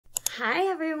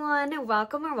Hi everyone,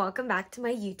 welcome or welcome back to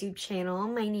my YouTube channel.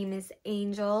 My name is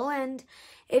Angel, and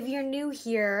if you're new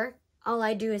here, all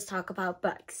I do is talk about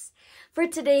books. For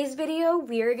today's video,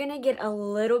 we're gonna get a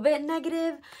little bit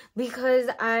negative because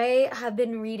I have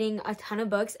been reading a ton of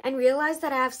books and realized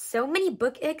that I have so many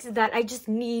book icks that I just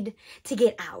need to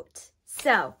get out.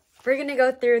 So, we're gonna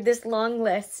go through this long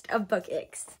list of book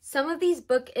icks. Some of these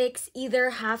book icks either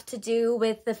have to do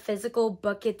with the physical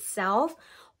book itself,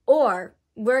 or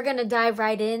we're gonna dive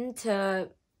right into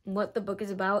what the book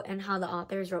is about and how the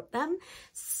authors wrote them.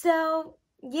 So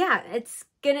yeah, it's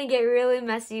gonna get really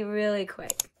messy really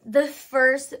quick. The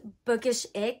first bookish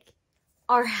ick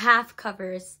are half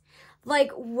covers.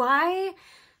 Like, why?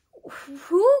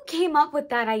 Who came up with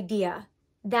that idea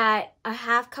that a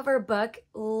half cover book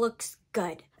looks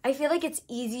good? I feel like it's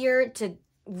easier to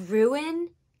ruin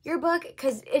your book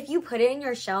because if you put it in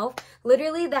your shelf,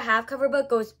 literally the half cover book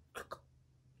goes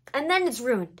and then it's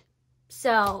ruined.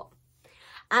 So,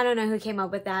 I don't know who came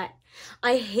up with that.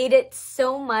 I hate it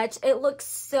so much. It looks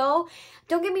so,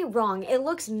 don't get me wrong, it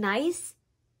looks nice,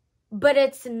 but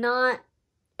it's not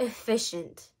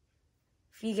efficient,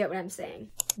 if you get what I'm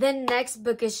saying. The next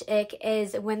bookish ick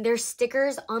is when there's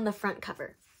stickers on the front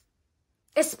cover.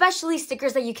 Especially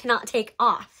stickers that you cannot take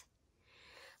off.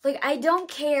 Like, I don't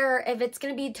care if it's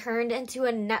going to be turned into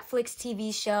a Netflix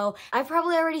TV show. I've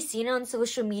probably already seen it on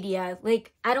social media.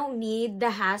 Like, I don't need the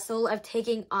hassle of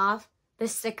taking off the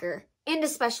sticker. And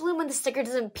especially when the sticker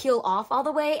doesn't peel off all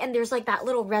the way and there's like that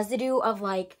little residue of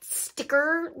like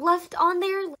sticker left on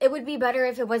there. It would be better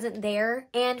if it wasn't there.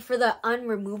 And for the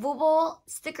unremovable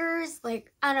stickers,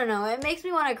 like, I don't know. It makes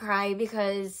me want to cry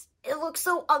because it looks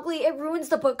so ugly. It ruins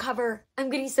the book cover.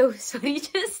 I'm getting so sweaty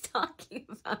just talking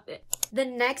about it. The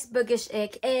next bookish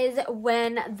ick is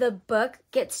when the book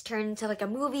gets turned into like a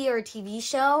movie or a TV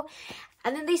show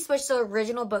and then they switch the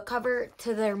original book cover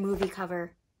to their movie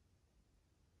cover.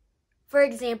 For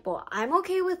example, I'm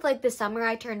okay with like the Summer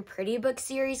I Turned Pretty book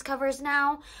series covers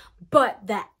now, but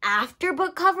the after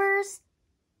book covers?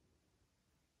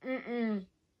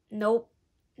 Nope.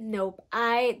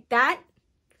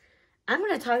 I'm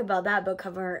going to talk about that book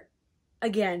cover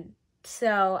again.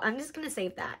 So I'm just going to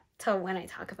save that till when I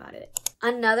talk about it.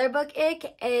 Another book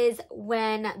ick is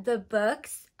when the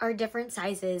books are different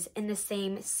sizes in the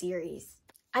same series.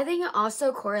 I think it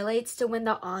also correlates to when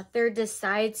the author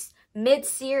decides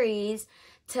mid-series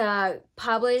to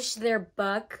publish their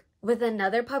book with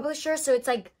another publisher. So it's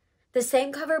like the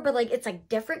same cover, but like it's like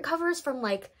different covers from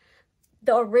like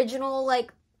the original,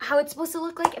 like how it's supposed to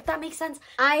look like, if that makes sense.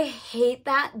 I hate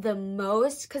that the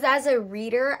most because as a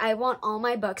reader, I want all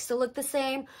my books to look the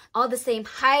same, all the same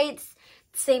heights,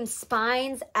 same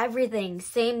spines, everything,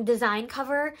 same design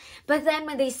cover. But then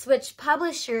when they switch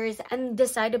publishers and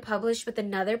decide to publish with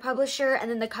another publisher and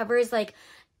then the cover is like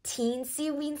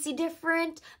teensy-weensy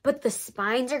different, but the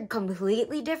spines are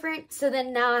completely different. So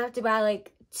then now I have to buy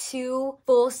like 2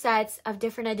 full sets of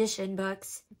different edition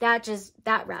books. That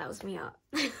roused me up.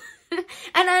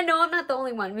 And I know I'm not the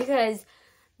only one because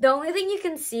the only thing you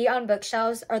can see on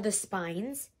bookshelves are the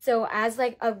spines. So as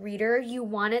like a reader, you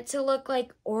want it to look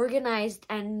like organized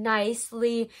and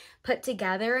nicely put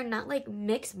together and not like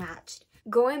mixed matched.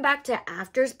 Going back to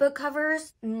afters book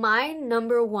covers, my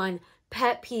number one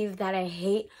pet peeve that I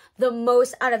hate the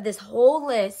most out of this whole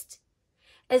list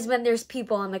is when there's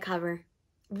people on the cover.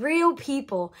 Real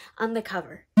people on the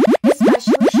cover.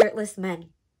 Especially shirtless men.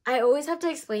 I always have to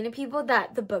explain to people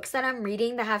that the books that I'm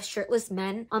reading that have shirtless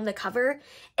men on the cover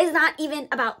is not even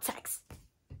about sex.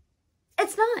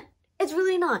 It's not. It's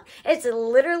really not. It's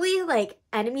literally like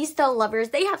enemies to lovers.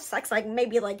 They have sex like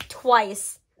maybe like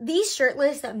twice. These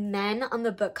shirtless men on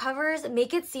the book covers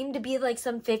make it seem to be like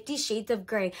some 50 Shades of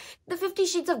Grey. The 50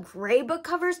 Shades of Grey book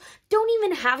covers don't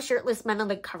even have shirtless men on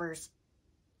the covers.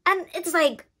 And it's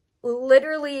like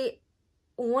literally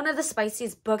one of the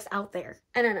spiciest books out there.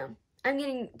 I don't know. I'm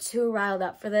getting too riled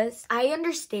up for this. I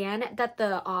understand that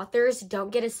the authors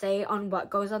don't get a say on what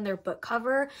goes on their book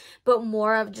cover, but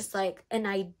more of just like an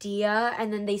idea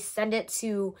and then they send it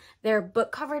to their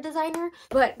book cover designer.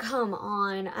 But come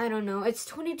on, I don't know. It's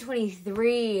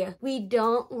 2023. We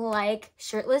don't like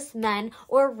shirtless men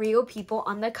or real people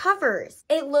on the covers.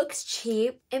 It looks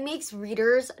cheap. It makes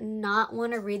readers not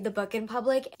want to read the book in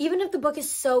public. Even if the book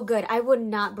is so good, I would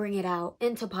not bring it out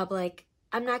into public.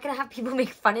 I'm not gonna have people make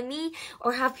fun of me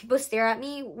or have people stare at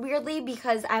me weirdly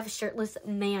because I have a shirtless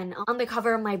man on the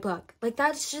cover of my book. Like,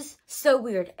 that's just so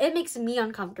weird. It makes me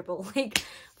uncomfortable. Like,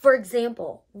 for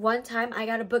example, one time I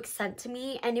got a book sent to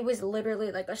me and it was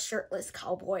literally like a shirtless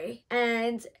cowboy.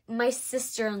 And my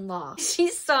sister-in-law, she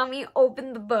saw me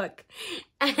open the book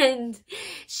and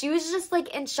she was just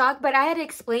like in shock, but I had to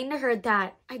explain to her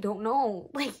that I don't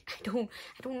know. Like, I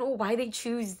don't know why they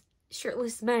choose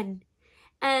shirtless men.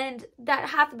 And that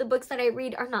half of the books that I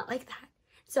read are not like that.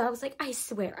 So I was like, I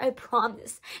swear, I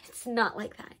promise, it's not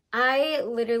like that. I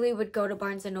literally would go to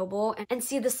Barnes & Noble and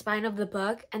see the spine of the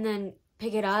book and then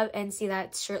pick it up and see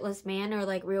that shirtless man or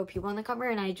like real people on the cover,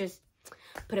 and I just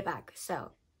put it back.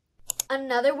 So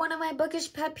another one of my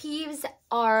bookish pet peeves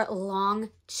are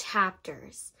long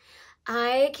chapters.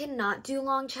 I cannot do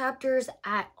long chapters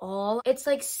at all. It's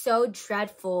like so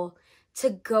dreadful to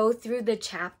go through the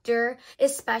chapter,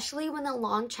 especially when the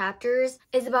long chapters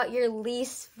is about your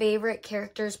least favorite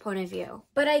character's point of view.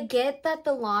 But I get that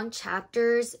the long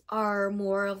chapters are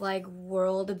more of like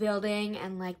world building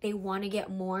and like they want to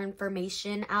get more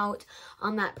information out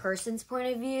on that person's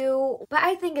point of view. But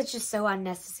I think it's just so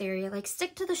unnecessary. Like,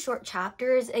 stick to the short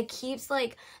chapters. It keeps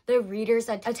like the reader's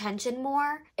attention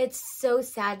more. It's so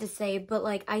sad to say, but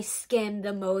like I skim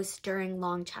the most during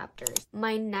long chapters.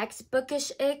 My next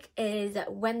bookish ick is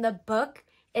when the book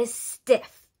is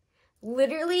stiff.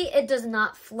 Literally, it does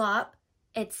not flop.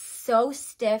 It's so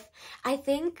stiff. I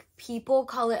think people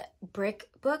call it brick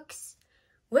books,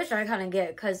 which I kind of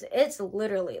get because it's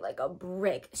literally like a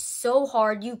brick. So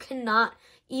hard, you cannot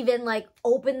even like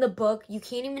open the book. You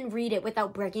can't even read it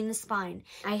without breaking the spine.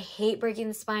 I hate breaking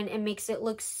the spine. It makes it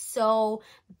look so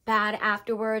bad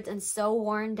afterwards and so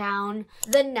worn down.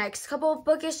 The next couple of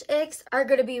bookish icks are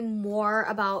going to be more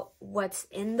about what's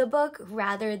in the book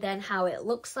rather than how it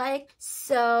looks like.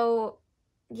 So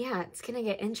yeah, it's going to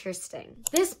get interesting.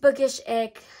 This bookish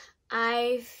ick,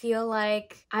 I feel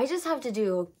like I just have to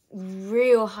do a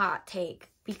real hot take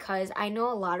because I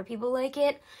know a lot of people like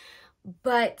it,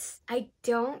 but I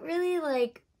don't really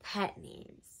like pet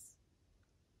names.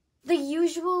 The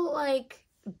usual, like,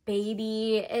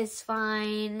 baby is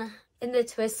fine. In the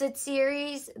Twisted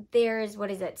series, there's,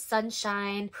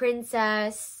 Sunshine,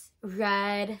 Princess,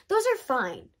 Red. Those are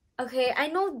fine. Okay, I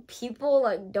know people,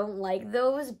 like, don't like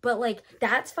those, but, like,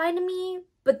 that's fine to me.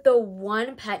 But the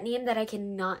one pet name that I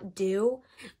cannot do,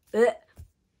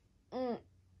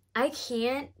 I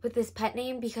can't with this pet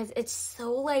name because it's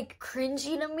so like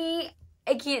cringy to me.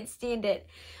 I can't stand it.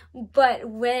 But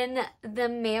when the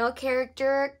male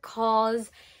character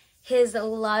calls his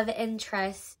love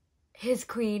interest his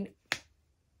queen,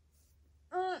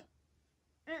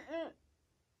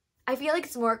 I feel like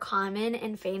it's more common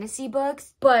in fantasy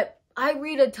books, but I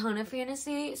read a ton of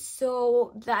fantasy,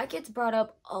 so that gets brought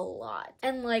up a lot.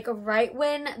 And like right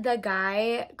when the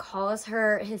guy calls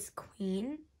her his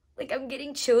queen, like I'm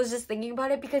getting chills just thinking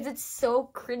about it because it's so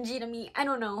cringy to me. I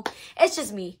don't know. It's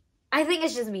just me. I think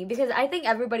it's just me because I think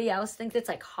everybody else thinks it's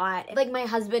like hot. Like my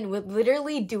husband would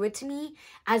literally do it to me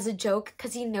as a joke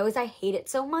because he knows I hate it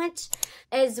so much,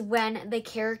 is when the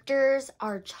characters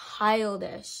are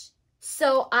childish.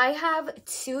 So I have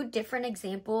two different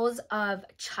examples of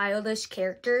childish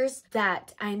characters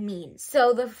that I mean.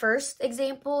 So the first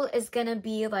example is gonna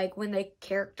be like when the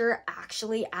character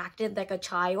actually acted like a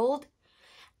child.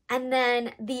 And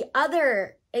then the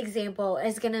other example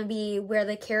is gonna be where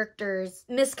the characters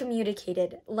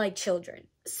miscommunicated like children.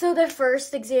 So the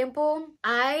first example,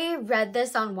 I read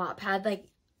this on Wattpad like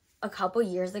a couple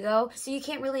years ago, so you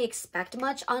can't really expect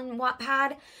much on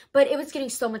Wattpad, but it was getting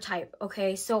so much hype,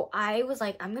 okay? So I was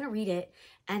like, I'm gonna read it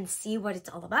and see what it's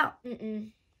all about.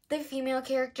 The female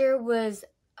character was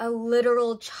a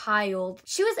literal child.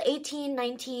 She was 18,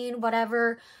 19,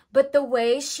 whatever, but the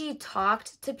way she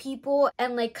talked to people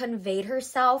and like conveyed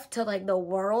herself to like the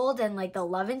world and like the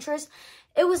love interest,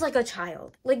 it was like a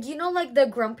child. Like, you know, like the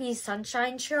grumpy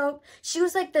Sunshine trope? She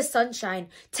was like the Sunshine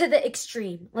to the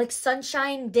extreme. Like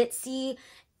Sunshine, ditzy,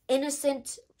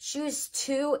 innocent. She was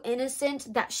too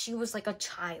innocent that she was like a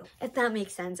child, if that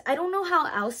makes sense. I don't know how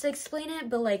else to explain it,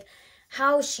 but like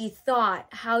how she thought,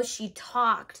 how she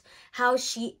talked, how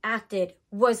she acted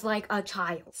was like a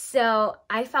child. So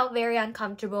I felt very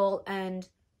uncomfortable and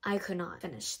I could not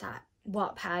finish that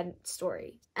Wattpad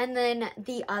story. And then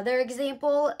the other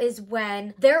example is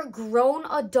when they're grown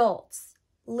adults,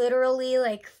 literally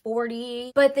like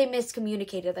 40, but they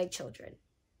miscommunicated like children.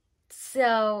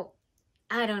 So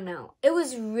I don't know. It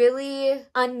was really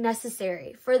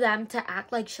unnecessary for them to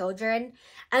act like children.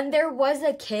 And there was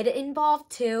a kid involved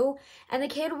too. And the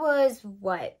kid was,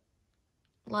 what,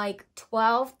 like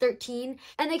 12, 13,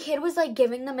 and the kid was like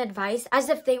giving them advice as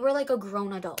if they were like a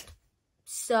grown adult.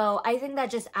 So I think that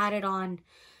just added on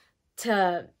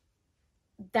to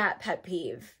that pet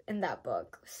peeve in that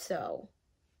book. So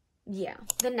yeah.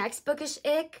 The next bookish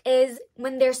ick is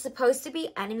when they're supposed to be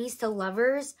enemies to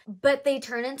lovers, but they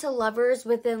turn into lovers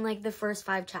within like the first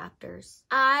 5 chapters.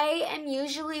 I am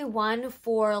usually one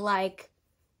for like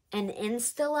an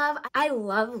insta love. I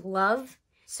love love.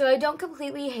 So I don't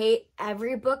completely hate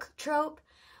every book trope,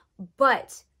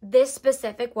 but this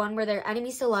specific one where they're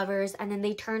enemies to lovers and then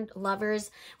they turn lovers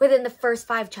within the first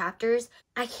 5 chapters,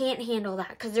 I can't handle that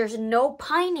because there's no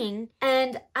pining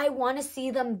and I want to see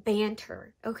them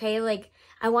banter, okay? Like,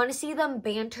 I want to see them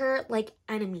banter like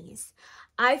enemies.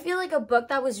 I feel like a book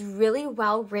that was really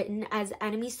well written as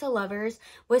enemies to lovers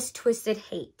was Twisted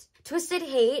Hate. Twisted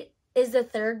Hate is the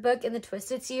 3rd book in the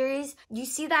Twisted series. You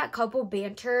see that couple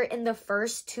banter in the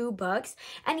first 2 books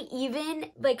and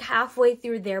even like halfway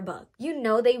through their book. You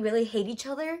know they really hate each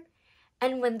other,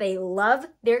 and when they love,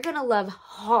 they're gonna love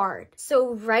hard.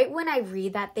 So right when I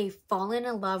read that they've fallen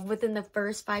in love within the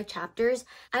first 5 chapters,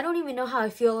 I don't even know how I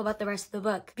feel about the rest of the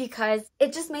book because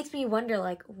it just makes me wonder,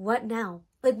 like, what now?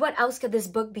 Like, what else could this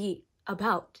book be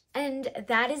about? And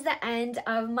that is the end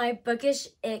of my bookish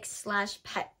icks /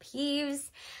 pet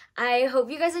peeves. I hope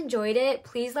you guys enjoyed it.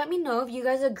 Please let me know if you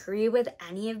guys agree with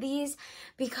any of these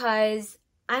because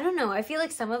I don't know, I feel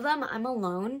like some of them I'm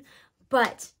alone,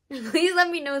 but please let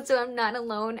me know so I'm not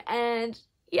alone, and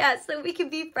yeah, so we can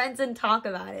be friends and talk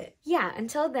about it. Yeah,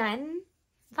 until then,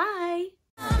 bye.